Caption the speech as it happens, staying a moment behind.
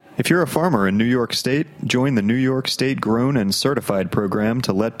If you're a farmer in New York State, join the New York State Grown and Certified program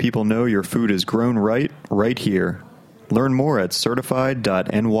to let people know your food is grown right here. Learn more at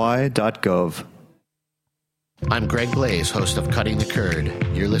certified.ny.gov. I'm Greg Blaze, host of Cutting the Curd.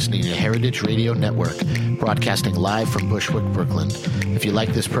 You're listening to Heritage Radio Network, broadcasting live from Bushwick, Brooklyn. If you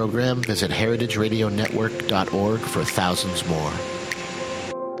like this program, visit heritageradionetwork.org for thousands more.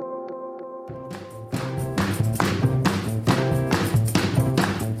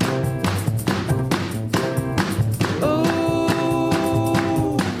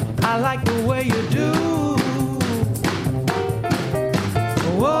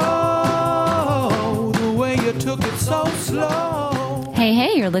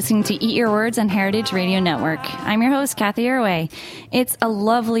 Hey, you're listening to Eat Your Words on Heritage Radio Network. I'm your host, Kathy Irway. It's a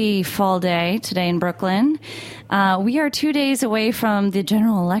lovely fall day today in Brooklyn. We are 2 days away from the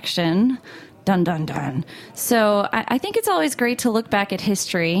general election. Dun, dun, dun. So I think it's always great to look back at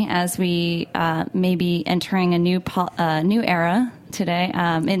history as we may be entering a new era today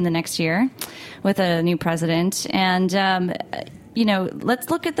in the next year with a new president. And let's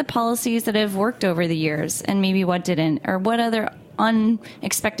look at the policies that have worked over the years and maybe what didn't, or what other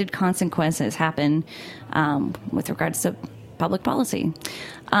unexpected consequences happen with regards to public policy.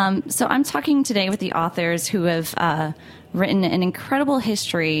 So I'm talking today with the authors who have written an incredible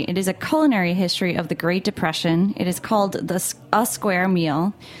history. It is a culinary history of the Great Depression. It is called A Square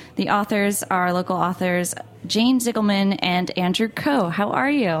Meal. The authors are local authors Jane Ziegelman and Andrew Coe. How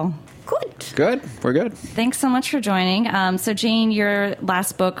are you? Good. We're good. Thanks so much for joining. So, Jane, your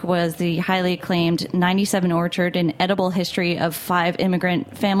last book was the highly acclaimed 97 Orchard, an edible history of 5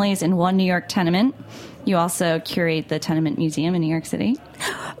 immigrant families in one New York tenement. You also curate the Tenement Museum in New York City.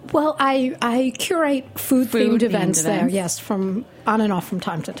 Well, I curate food-themed events there, yes, from on and off from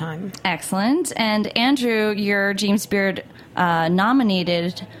time to time. Excellent. And Andrew, your James Beard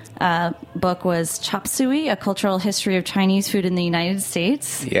nominated book was Chop Suey, A Cultural History of Chinese Food in the United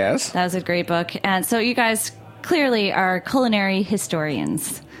States. Yes. That was a great book. And so you guys clearly are culinary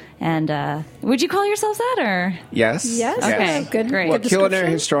historians. And would you call yourselves that, or? Yes. Yes. Okay, good. Great. Well,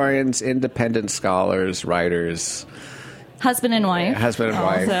 culinary historians, independent scholars, writers. Husband and wife. Husband and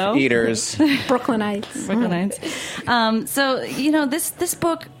wife. Also. Eaters. Brooklynites. So, this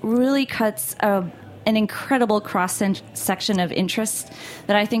book really cuts an incredible cross-section of interests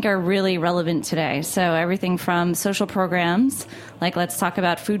that I think are really relevant today. So everything from social programs, like let's talk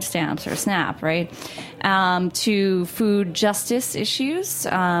about food stamps or SNAP, right, to food justice issues,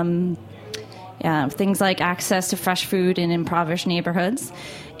 things like access to fresh food in impoverished neighborhoods,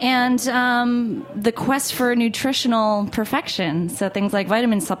 and the quest for nutritional perfection. So things like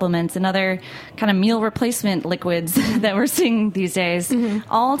vitamin supplements and other kind of meal replacement liquids that we're seeing these days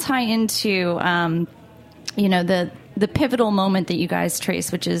all tie into, the pivotal moment that you guys trace,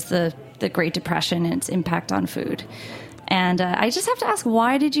 which is the Great Depression and its impact on food. And I just have to ask,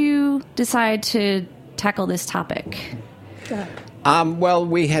 why did you decide to tackle this topic? Well,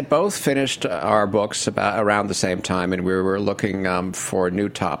 we had both finished our books around the same time, and we were looking for new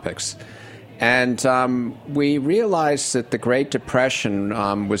topics. And we realized that the Great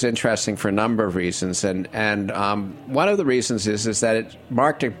Depression was interesting for a number of reasons. And one of the reasons is that it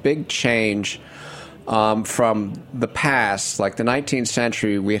marked a big change from the past. Like the 19th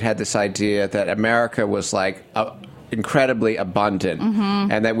century, we had this idea that America was like incredibly abundant,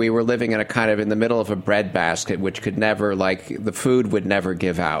 and that we were living in the middle of a breadbasket, which could never, the food would never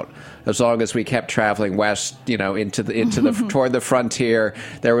give out. As long as we kept traveling west, into the toward the frontier,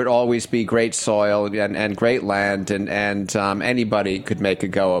 there would always be great soil and great land, and anybody could make a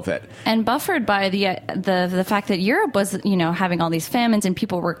go of it. And buffered by the fact that Europe was, having all these famines, and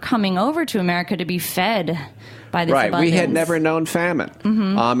people were coming over to America to be fed by this abundance. We had never known famine,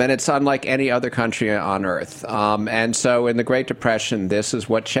 and it's unlike any other country on earth. And so in the Great Depression, this is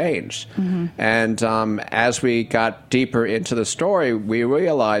what changed. And as we got deeper into the story, we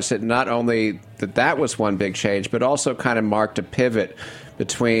realized that not only that was one big change, but also kind of marked a pivot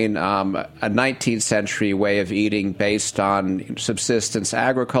between a 19th century way of eating based on subsistence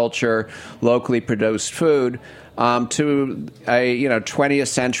agriculture, locally produced food, to a 20th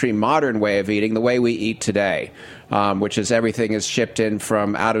century modern way of eating, the way we eat today, which is everything is shipped in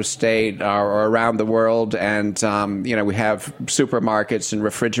from out of state or around the world, and we have supermarkets and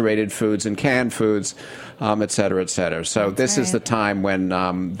refrigerated foods and canned foods, et cetera, et cetera. So this is the time when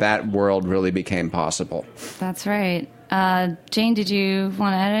that world really became possible. That's right. Jane, did you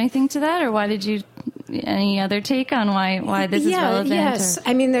want to add anything to that, or any other take on why this is relevant? Yes.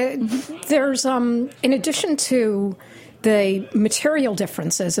 I mean, there's, in addition to the material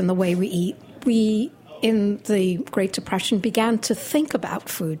differences in the way we eat, we in the Great Depression began to think about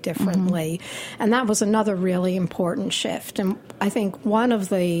food differently. Mm-hmm. And that was another really important shift. And I think one of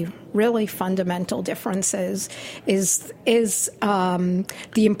the really fundamental differences is the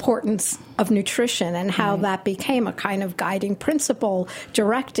importance of nutrition and how that became a kind of guiding principle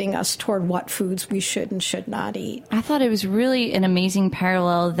directing us toward what foods we should and should not eat. I thought it was really an amazing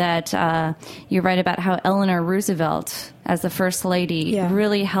parallel that you write about how Eleanor Roosevelt, as the First Lady,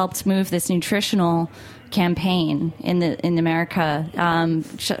 really helped move this nutritional campaign in America,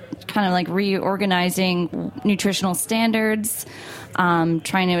 kind of like reorganizing nutritional standards,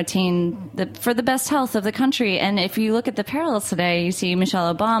 trying to attain for the best health of the country. And if you look at the parallels today, you see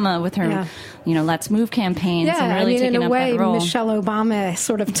Michelle Obama with her, Let's Move campaigns, and really taking in a up way, that role. Michelle Obama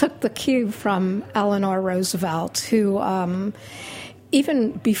sort of took the cue from Eleanor Roosevelt, who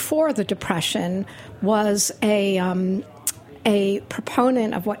even before the Depression was a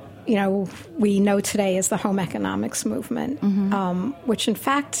proponent of what we know today as the home economics movement, which in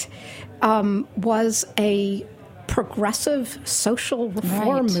fact was a progressive social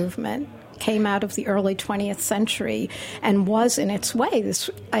reform movement, came out of the early 20th century and was in its way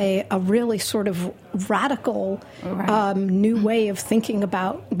a really sort of radical new way of thinking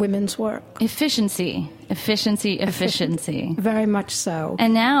about women's work. Efficiency. Very much so.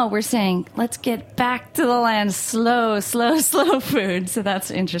 And now we're saying, let's get back to the land, slow food. So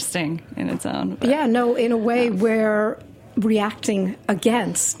that's interesting in its own. But, in a way we're reacting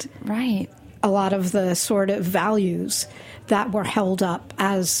against a lot of the sort of values that were held up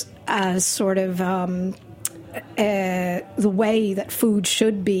as sort of the way that food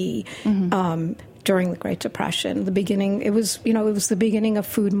should be during the Great Depression. It was the beginning of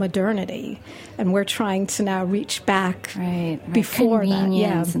food modernity, and we're trying to now reach back before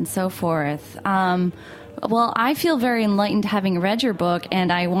convenience and so forth. Well, I feel very enlightened having read your book,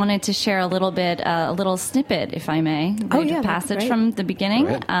 and I wanted to share a little snippet, if I may, read a passage from the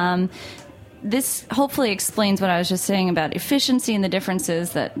beginning. This hopefully explains what I was just saying about efficiency and the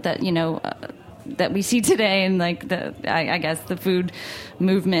differences that we see today in the food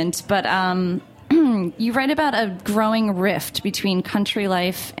movement. But you write about a growing rift between country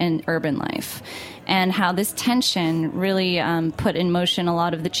life and urban life, and how this tension really put in motion a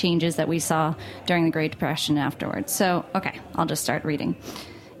lot of the changes that we saw during the Great Depression afterwards. So, I'll just start reading.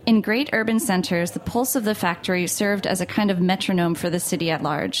 In great urban centers, the pulse of the factory served as a kind of metronome for the city at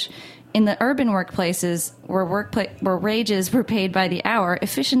large. In the urban workplaces, where wages were paid by the hour,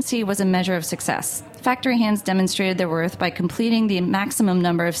 efficiency was a measure of success. Factory hands demonstrated their worth by completing the maximum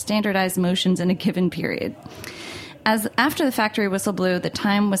number of standardized motions in a given period. As after the factory whistle blew, the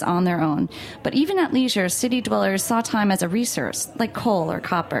time was on their own. But even at leisure, city dwellers saw time as a resource, like coal or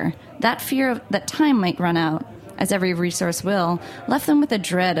copper. That fear that time might run out, as every resource will, left them with a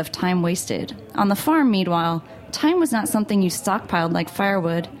dread of time wasted. On the farm, meanwhile, time was not something you stockpiled like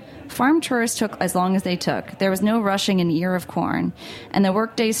firewood. Farm chores took as long as they took. There was no rushing an ear of corn, and the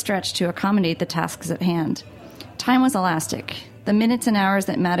workdays stretched to accommodate the tasks at hand. Time was elastic. The minutes and hours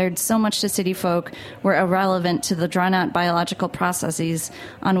that mattered so much to city folk were irrelevant to the drawn-out biological processes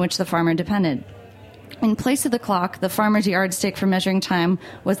on which the farmer depended. In place of the clock, the farmer's yardstick for measuring time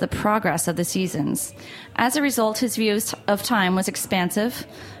was the progress of the seasons. As a result, his view of time was expansive,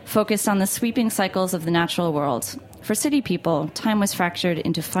 focused on the sweeping cycles of the natural world. For city people, time was fractured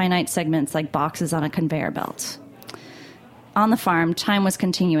into finite segments like boxes on a conveyor belt. On the farm, time was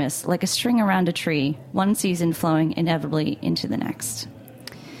continuous, like a string around a tree, one season flowing inevitably into the next.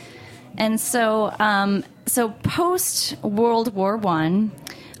 And so post-World War I,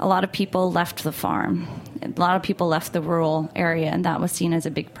 a lot of people left the farm. A lot of people left the rural area, and that was seen as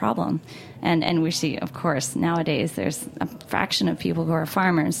a big problem. And we see, of course, nowadays there's a fraction of people who are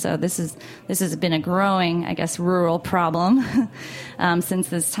farmers. So this has been a growing, I guess, rural problem since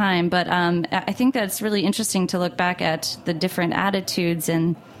this time. But I think that it's really interesting to look back at the different attitudes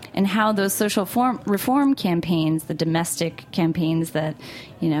and how those social reform campaigns, the domestic campaigns that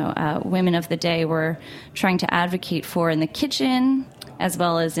women of the day were trying to advocate for in the kitchen, as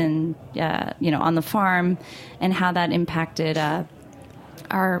well as in on the farm, and how that impacted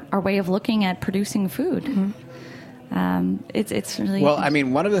our way of looking at producing food. Mm-hmm. It's really well. I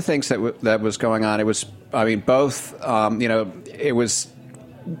mean, one of the things that was going on. It was, both. It was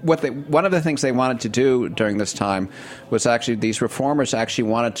one of the things they wanted to do during this time was actually these reformers actually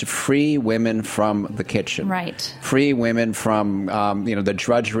wanted to free women from the kitchen, right? Free women from the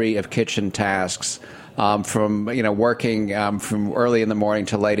drudgery of kitchen tasks. From working from early in the morning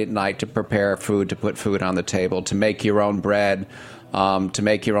to late at night to prepare food, to put food on the table, to make your own bread, to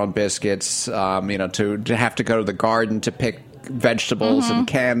make your own biscuits, to have to go to the garden to pick vegetables and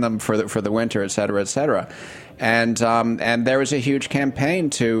can them for the winter, et cetera, et cetera. And there was a huge campaign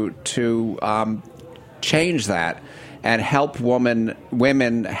to change that and help women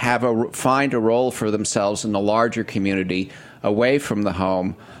find a role for themselves in the larger community away from the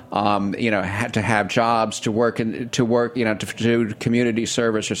home. To have jobs, to do community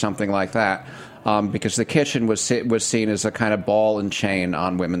service or something like that, because the kitchen was seen as a kind of ball and chain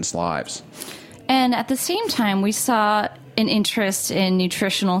on women's lives. And at the same time, we saw an interest in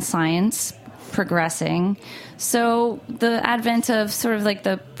nutritional science progressing. So the advent of sort of like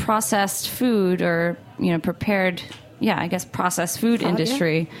the processed food or, prepared, processed food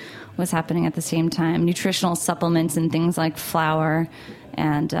industry was happening at the same time. Nutritional supplements and things like flour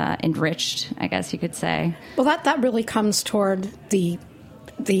and enriched, I guess you could say. Well, that really comes toward the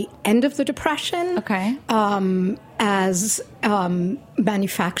end of the Depression. Okay. As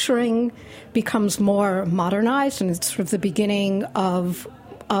manufacturing becomes more modernized, and it's sort of the beginning of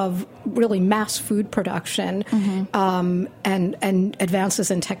really mass food production, and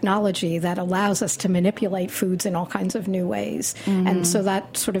advances in technology that allows us to manipulate foods in all kinds of new ways. And so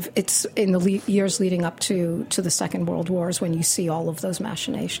that sort of, it's in the years leading up to the Second World War is when you see all of those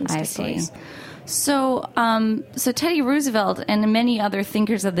machinations take place. So Teddy Roosevelt and many other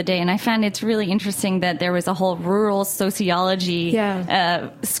thinkers of the day, and I find it's really interesting that there was a whole rural sociology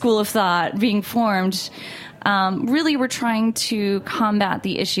school of thought being formed. Really were trying to combat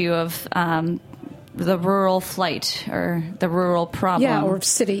the issue of the rural flight or the rural problem. Yeah, or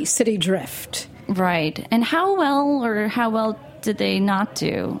city drift. Right. And how well did they not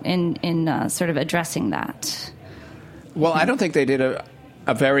do in sort of addressing that? Well, I don't think they did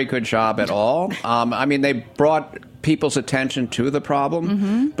a very good job at all. They brought people's attention to the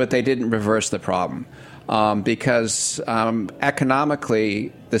problem, but they didn't reverse the problem. Because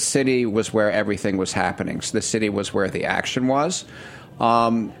economically, the city was where everything was happening. So the city was where the action was.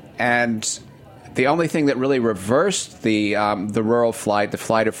 And the only thing that really reversed the rural flight, the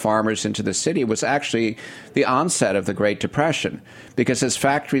flight of farmers into the city, was actually the onset of the Great Depression. Because as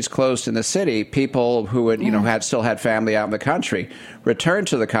factories closed in the city, people who had still had family out in the country returned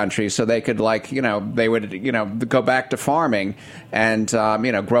to the country so they could they would go back to farming and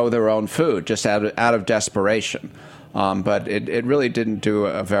grow their own food just out of desperation. But it really didn't do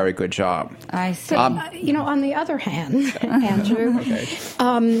a very good job. I see. On the other hand, Andrew,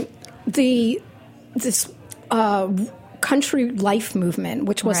 this country life movement,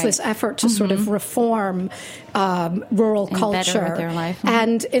 which was this effort to sort of reform rural culture their life.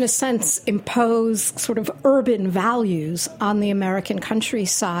 And, in a sense, impose sort of urban values on the American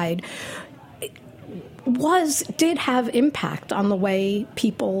countryside, did have impact on the way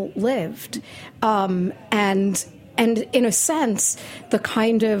people lived, and in a sense, the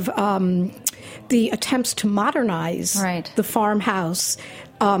kind of the attempts to modernize the farmhouse,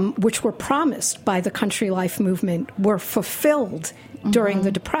 which were promised by the country life movement, were fulfilled during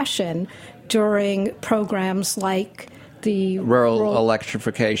the Depression, during programs like the Rural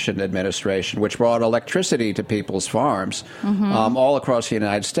Electrification Administration, which brought electricity to people's farms all across the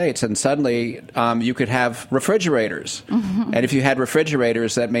United States. And suddenly you could have refrigerators. And if you had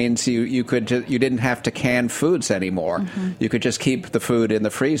refrigerators, that means you didn't have to can foods anymore. You could just keep the food in the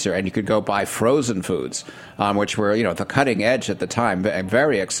freezer, and you could go buy frozen foods, which were the cutting edge at the time,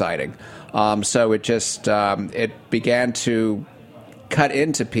 very exciting. So it just it began to cut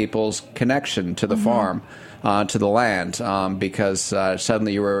into people's connection to the farm. To the land, because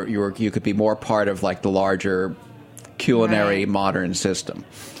suddenly you could be more part of the larger culinary modern system.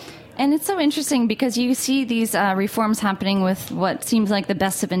 And it's so interesting because you see these reforms happening with what seems like the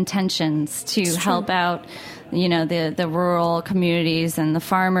best of intentions to help out, the rural communities and the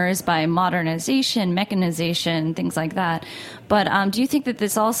farmers by modernization, mechanization, things like that. But do you think that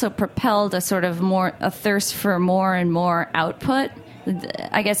this also propelled a sort of a thirst for more and more output?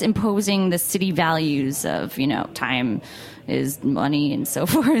 I guess imposing the city values of, time is money and so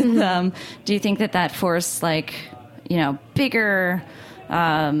forth. Do you think that forced bigger,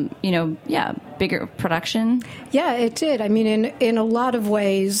 bigger production? Yeah, it did. I mean, in a lot of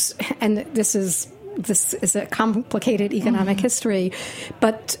ways, and this is a complicated economic history,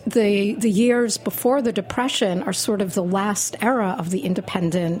 but the years before the Depression are sort of the last era of the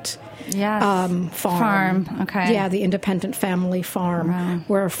independent farm. Okay. Yeah, the independent family farm,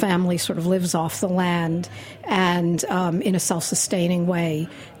 where a family sort of lives off the land and in a self-sustaining way.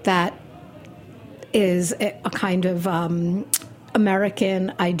 That is a kind of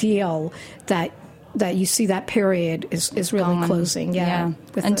American ideal that that you see that period is really closing. Yeah.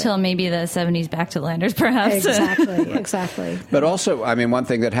 Until maybe the 70s back to landers, perhaps. Exactly. But also, I mean, one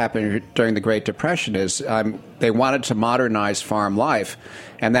thing that happened during the Great Depression is they wanted to modernize farm life,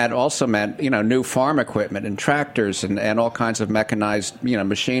 and that also meant, new farm equipment and tractors and all kinds of mechanized,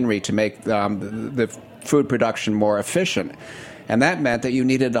 machinery to make the food production more efficient. And that meant that you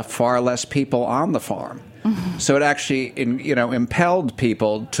needed far less people on the farm. Mm-hmm. So it actually, impelled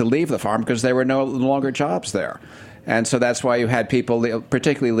people to leave the farm because there were no longer jobs there. And so that's why you had people,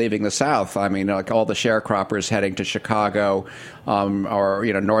 particularly leaving the South. I mean, like all the sharecroppers heading to Chicago or,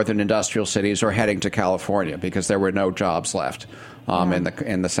 northern industrial cities, or heading to California because there were no jobs left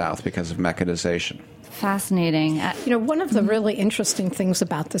in the South because of mechanization. Fascinating. One of the really interesting things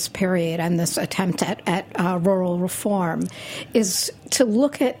about this period and this attempt at rural reform is to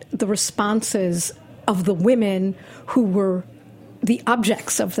look at the responses of the women who were the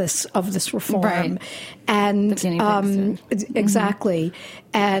objects of this reform, right. And exactly,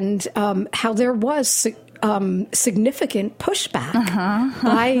 and how there was significant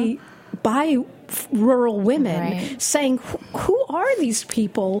pushback by rural women, saying, who are these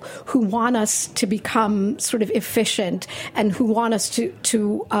people who want us to become sort of efficient and who want us to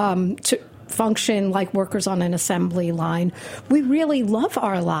function like workers on an assembly line? We really love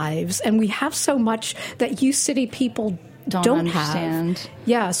our lives, and we have so much that you city people don't understand. Have.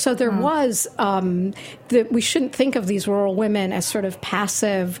 Yeah, so there was we shouldn't think of these rural women as sort of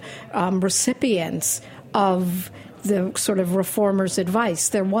passive recipients of the sort of reformers' advice.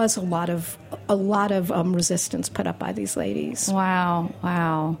 There was a lot of resistance put up by these ladies.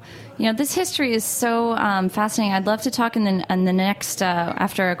 Wow. This history is so fascinating. I'd love to talk in the next,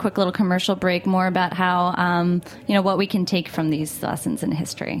 after a quick little commercial break, more about how, what we can take from these lessons in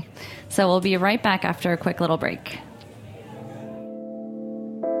history. So we'll be right back after a quick little break.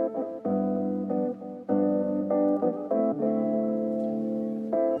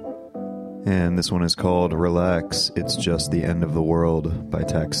 And this one is called Relax, It's Just the End of the World by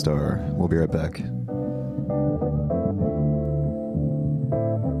Taxstar. We'll be right back.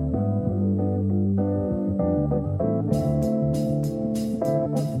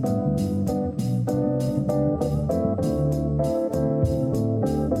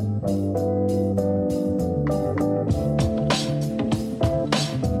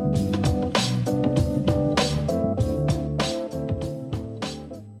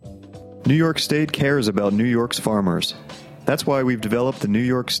 New York State cares about New York's farmers. That's why we've developed the New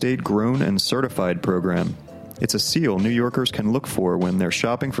York State Grown and Certified program. It's a seal New Yorkers can look for when they're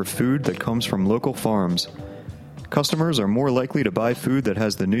shopping for food that comes from local farms. Customers are more likely to buy food that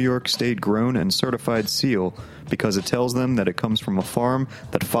has the New York State Grown and Certified seal because it tells them that it comes from a farm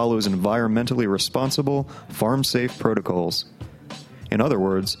that follows environmentally responsible, farm-safe protocols. In other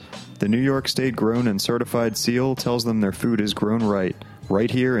words, the New York State Grown and Certified seal tells them their food is grown right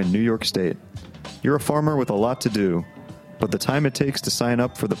here in New York State. You're a farmer with a lot to do, but the time it takes to sign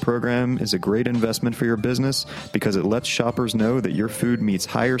up for the program is a great investment for your business because it lets shoppers know that your food meets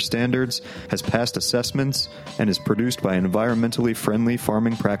higher standards, has passed assessments, and is produced by environmentally friendly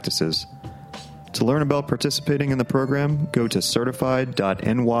farming practices. To learn about participating in the program, go to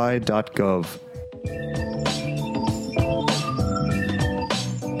certified.ny.gov.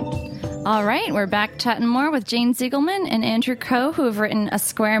 All right, we're back chatting more with Jane Ziegelman and Andrew Coe, who have written A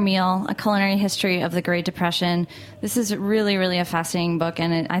Square Meal, A Culinary History of the Great Depression. This is really, really a fascinating book,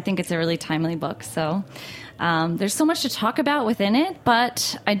 and I think it's a really timely book. So there's so much to talk about within it,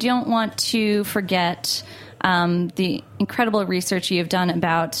 but I don't want to forget the incredible research you've done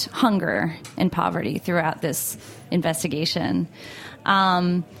about hunger and poverty throughout this investigation.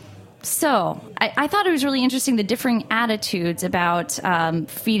 So I thought it was really interesting, the differing attitudes about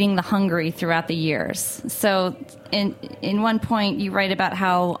feeding the hungry throughout the years. So in one point, you write about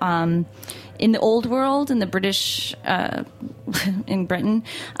how in the old world, in the British, in Britain,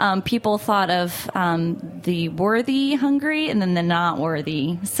 people thought of the worthy hungry and then the not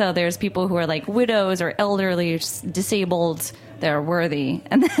worthy. So there's people who are like widows or elderly, or disabled, they're worthy.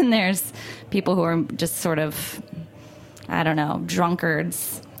 And then there's people who are just sort of, I don't know,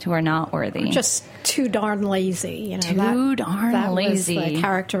 drunkards who are not worthy. Just too darn lazy. Too darn lazy. That was the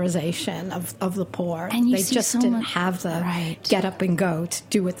characterization of the poor. And they just didn't have the get up and go to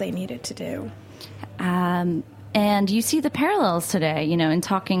do what they needed to do. And you see the parallels today, in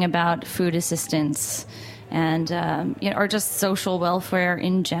talking about food assistance and or just social welfare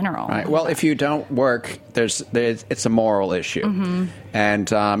in general. Right. Well, if you don't work, it's a moral issue,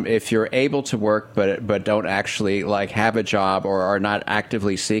 and if you're able to work but don't actually have a job or are not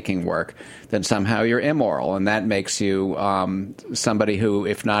actively seeking work, then somehow you're immoral, and that makes you somebody who,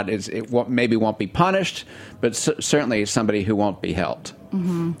 if not, maybe won't be punished, but certainly somebody who won't be helped.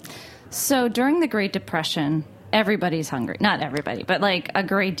 Mm-hmm. So during the Great Depression, everybody's hungry. Not everybody, but a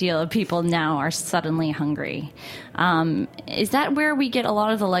great deal of people now are suddenly hungry. Is that where we get a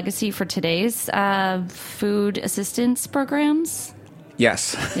lot of the legacy for today's food assistance programs?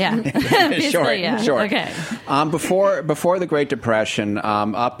 Yes. Yeah. Sure. Yeah. Sure. Okay. Before the Great Depression,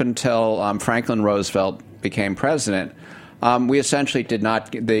 up until Franklin Roosevelt became president, we essentially did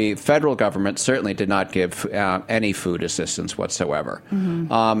not. The federal government certainly did not give any food assistance whatsoever,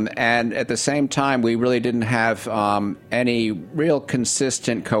 and at the same time, we really didn't have any real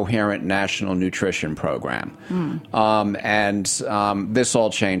consistent, coherent national nutrition program. And this all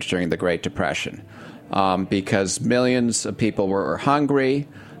changed during the Great Depression. Because millions of people were hungry,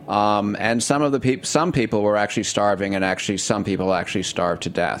 and some people were actually starving, and some people actually starved to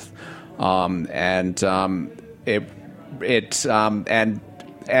death. And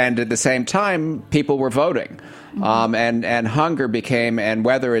at the same time, people were voting, and hunger became, and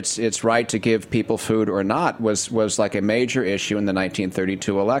whether it's right to give people food or not was like a major issue in the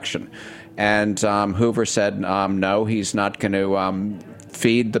 1932 election. And Hoover said no, he's not going to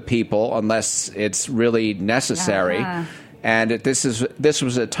feed the people unless it's really necessary. And this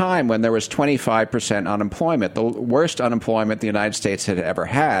was a time when there was 25% unemployment, the worst unemployment the United States had ever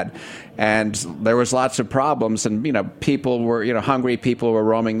had, and there was lots of problems. And people were hungry. People were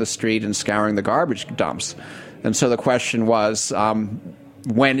roaming the street and scouring the garbage dumps. And so the question was, when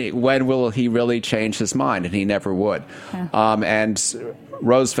will he really change his mind? And he never would. And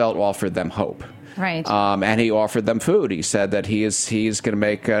Roosevelt offered them hope. Right. And he offered them food. He said that he's going to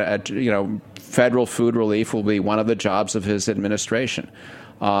make federal food relief will be one of the jobs of his administration.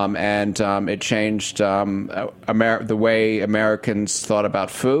 And it changed the way Americans thought about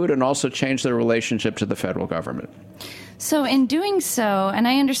food, and also changed their relationship to the federal government. So in doing so, and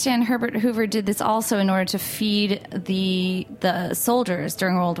I understand Herbert Hoover did this also in order to feed the soldiers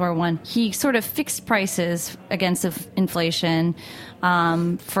during World War I. He sort of fixed prices against inflation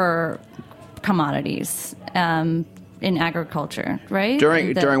for commodities in agriculture, right?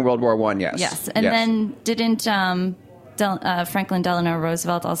 During World War I, yes. Yes, and then didn't Franklin Delano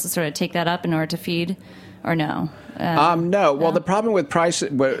Roosevelt also sort of take that up in order to feed, or no? No. Well, the problem with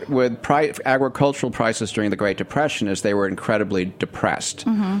agricultural prices during the Great Depression is they were incredibly depressed.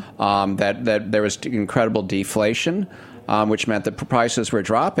 That there was incredible deflation. Which meant that prices were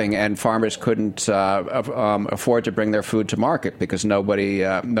dropping, and farmers couldn't afford to bring their food to market because nobody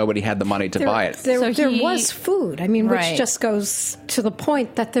had the money to buy it. There was food. I mean, which just goes to the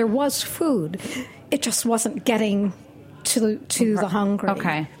point that there was food. It just wasn't getting to the hungry.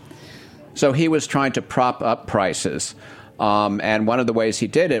 Okay. So he was trying to prop up prices. And one of the ways he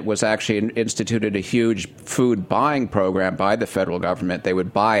did it was actually instituted a huge food buying program by the federal government. They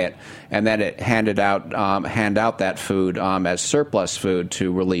would buy it, and then it hand out that food as surplus food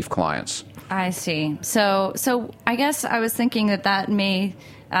to relief clients. I see. So I guess I was thinking that may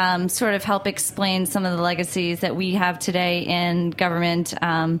sort of help explain some of the legacies that we have today in government,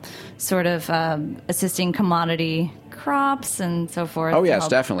 assisting commodity crops and so forth. Oh, yes,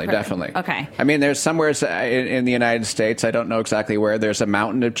 definitely. Okay. I mean, there's somewhere in the United States, I don't know exactly where, there's a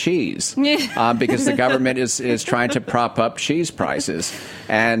mountain of cheese because the government is trying to prop up cheese prices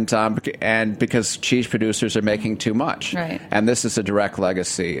and because cheese producers are making too much. Right. And this is a direct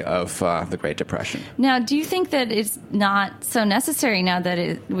legacy of the Great Depression. Now, do you think that it's not so necessary now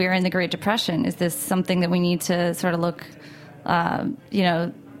that we're in the Great Depression? Is this something that we need to sort of look,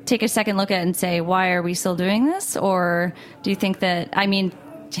 take a second look at and say, why are we still doing this? Or do you think that,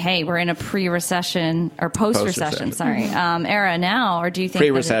 hey, we're in a pre-recession or post-recession, era now, or do you think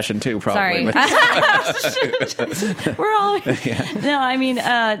pre-recession too, probably? Sorry. We're all... Yeah. No,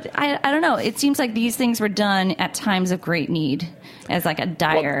 I don't know. It seems like these things were done at times of great need as like a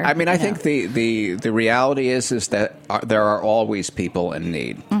dire... Well, I think the reality is that there are always people in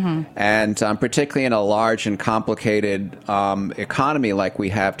need. And particularly in a large and complicated economy like we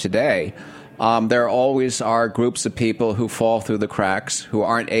have today, there always are groups of people who fall through the cracks, who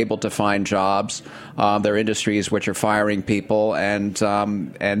aren't able to find jobs. There are industries which are firing people,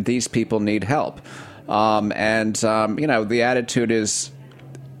 and these people need help. The attitude is,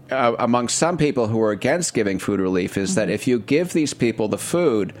 among some people who are against giving food relief, is that if you give these people the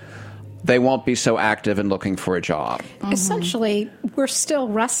food, they won't be so active in looking for a job. Essentially, we're still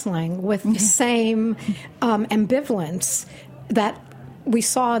wrestling with the same ambivalence that we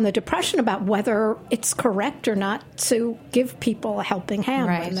saw in the Depression about whether it's correct or not to give people a helping hand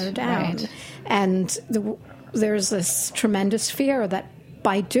when they're down. Right. And there's this tremendous fear that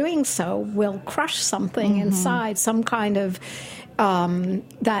by doing so, we'll crush something inside, some kind of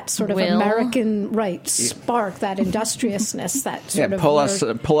that sort of American spark, that industriousness, that sort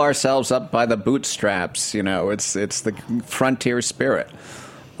of pull ourselves up by the bootstraps. It's the frontier spirit.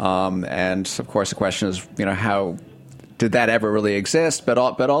 And of course, the question is, how did that ever really exist? But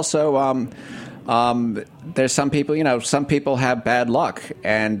also, there's some people. Some people have bad luck,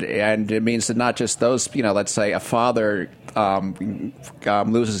 and it means that not just those. Let's say a father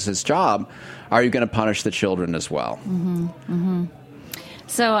loses his job. Are you going to punish the children as well? Mm-hmm. Mm-hmm.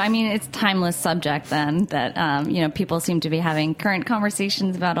 So, I mean, it's a timeless subject then that, people seem to be having current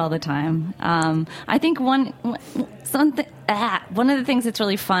conversations about all the time. I think one of the things that's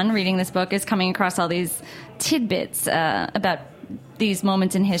really fun reading this book is coming across all these tidbits about these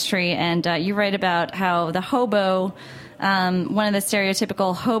moments in history. And you write about how the hobo, one of the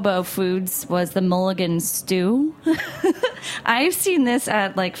stereotypical hobo foods was the mulligan stew. I've seen this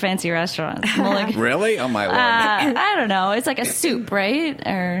at fancy restaurants. Really? Oh my Lord! I don't know. It's like a soup, right?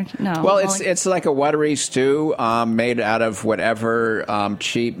 Or no? Well, it's like a watery stew made out of whatever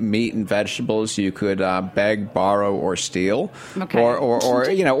cheap meat and vegetables you could beg, borrow, or steal,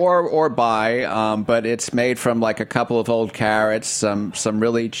 or buy. But it's made from a couple of old carrots, some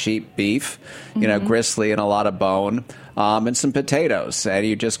really cheap beef, gristly and a lot of bone. And some potatoes, and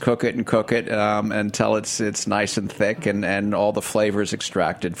you just cook it until it's nice and thick, and all the flavors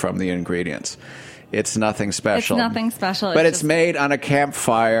extracted from the ingredients. It's nothing special. But it's made on a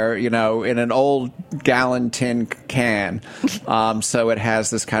campfire, in an old gallon tin can. So it has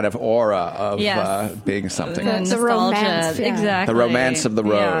this kind of aura of being something. The romance, exactly. The romance of the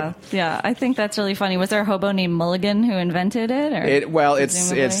road. Yeah, I think that's really funny. Was there a hobo named Mulligan who invented it?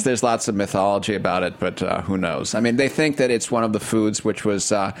 There's lots of mythology about it, but who knows? I mean, they think that it's one of the foods which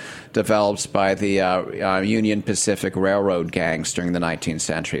was developed by the Union Pacific Railroad gangs during the 19th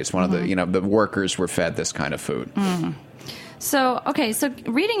century. It's one of the workers were fed this kind of food. So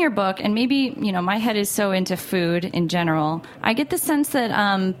reading your book, and maybe, my head is so into food in general, I get the sense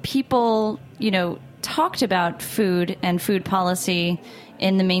that people, talked about food and food policy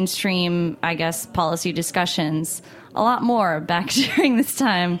in the mainstream, I guess, policy discussions a lot more back during this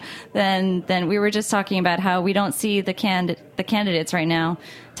time than we were just talking about how we don't see the candidates right now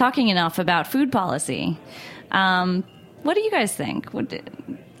talking enough about food policy. What do you guys think?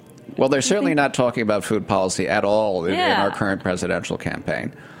 Well, they're certainly not talking about food policy at all in our current presidential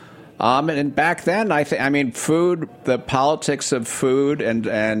campaign. And back then, food, the politics of food and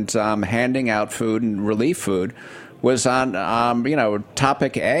handing out food and relief food was on,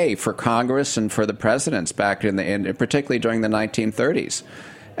 topic A for Congress and for the presidents back in particularly during the 1930s.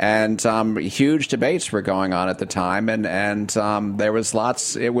 And huge debates were going on at the time, and there was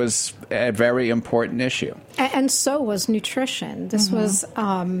lots. It was a very important issue. And so was nutrition. This was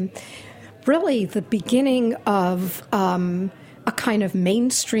really the beginning of a kind of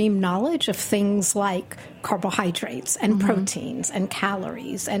mainstream knowledge of things like carbohydrates and proteins and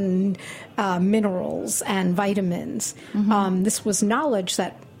calories and minerals and vitamins. This was knowledge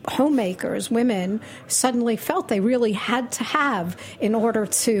that homemakers, women, suddenly felt they really had to have in order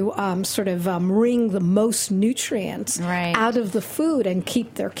to wring the most nutrients out of the food and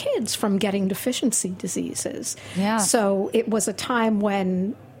keep their kids from getting deficiency diseases. Yeah. So it was a time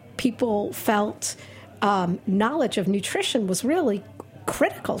when people felt knowledge of nutrition was really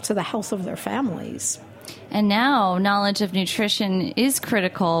critical to the health of their families. And now knowledge of nutrition is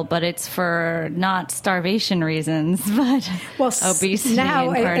critical, but it's for not starvation reasons, but obesity.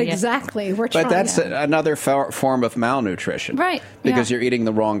 Now, and cardio. Exactly. But that's another form of malnutrition. Right. Because you're eating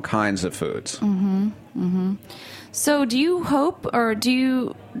the wrong kinds of foods. So do you hope, or do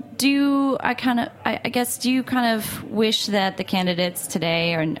you kind of wish that the candidates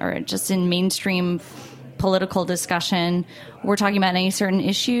today or just in mainstream political discussion, we're talking about any certain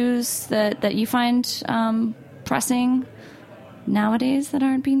issues that you find pressing nowadays that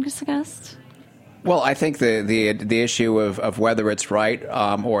aren't being discussed? Well, I think the issue of whether it's right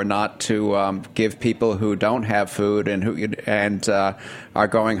or not to give people who don't have food and are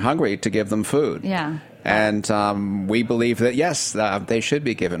going hungry to give them food. Yeah. And we believe that, yes, they should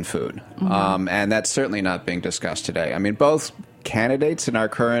be given food. And that's certainly not being discussed today. I mean, both candidates in our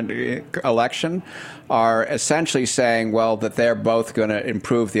current election are essentially saying, well, that they're both going to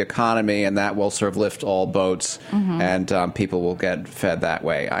improve the economy and that will sort of lift all boats and people will get fed that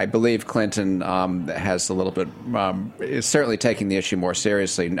way. I believe Clinton has a little bit, is certainly taking the issue more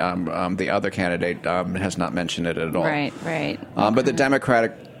seriously. The other candidate has not mentioned it at all. Right. But the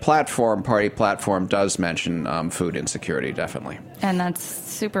Democratic party platform does mention food insecurity, definitely. And that's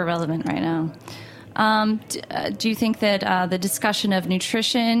super relevant right now. Do you think that the discussion of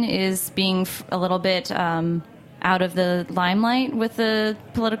nutrition is being a little bit out of the limelight with the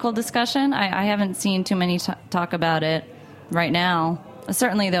political discussion? I haven't seen too many talk about it right now.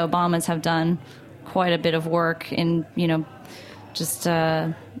 Certainly the Obamas have done quite a bit of work in, just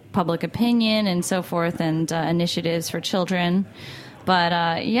public opinion and so forth and initiatives for children. But,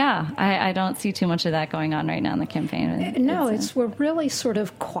 I don't see too much of that going on right now in the campaign. No, we're really sort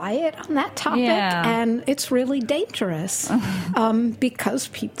of quiet on that topic, and it's really dangerous because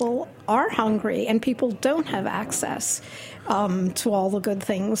people are hungry and people don't have access to all the good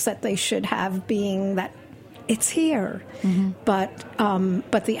things that they should have, being that it's here, but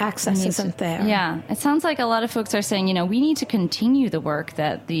the access isn't there. Yeah, it sounds like a lot of folks are saying, we need to continue the work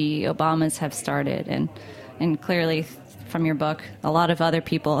that the Obamas have started, and clearly from your book, a lot of other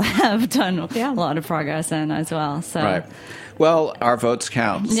people have done a lot of progress in as well. So. Right. Well, our votes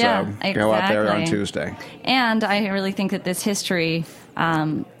count, so go out there on Tuesday. And I really think that this history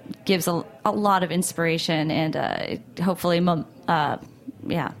gives a lot of inspiration and hopefully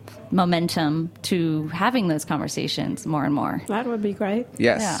momentum to having those conversations more and more. That would be great.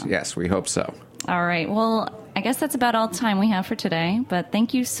 Yes, we hope so. All right. Well, I guess that's about all the time we have for today. But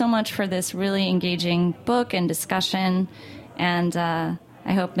thank you so much for this really engaging book and discussion. And I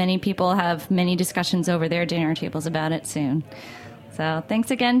hope many people have many discussions over their dinner tables about it soon. So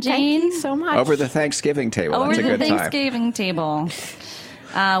thanks again, Jane. Thank you so much. Over the Thanksgiving table. Over That's a good the time. Thanksgiving table.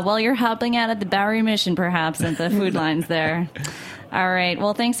 While you're helping out at the Bowery Mission, perhaps, at the food lines there. All right.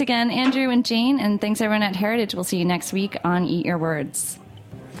 Well, thanks again, Andrew and Jane. And thanks, everyone at Heritage. We'll see you next week on Eat Your Words.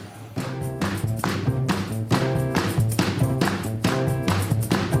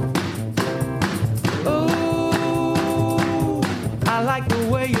 I like the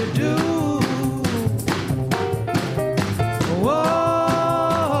way you do.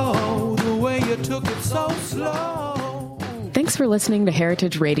 Whoa, the way you took it so slow. Thanks for listening to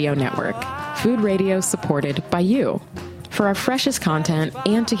Heritage Radio Network, food radio supported by you. For our freshest content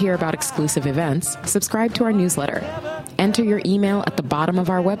and to hear about exclusive events, subscribe to our newsletter. Enter your email at the bottom of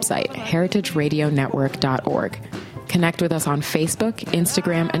our website, heritageradionetwork.org. Connect with us on Facebook,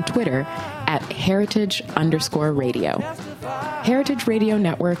 Instagram, and Twitter at heritage_radio. Heritage Radio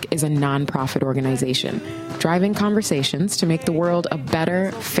Network is a nonprofit organization driving conversations to make the world a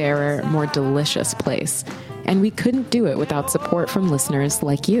better, fairer, more delicious place. And we couldn't do it without support from listeners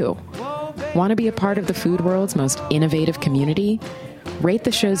like you. Want to be a part of the food world's most innovative community? Rate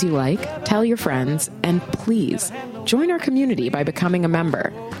the shows you like, tell your friends, and please join our community by becoming a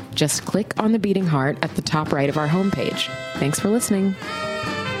member. Just click on the beating heart at the top right of our homepage. Thanks for listening.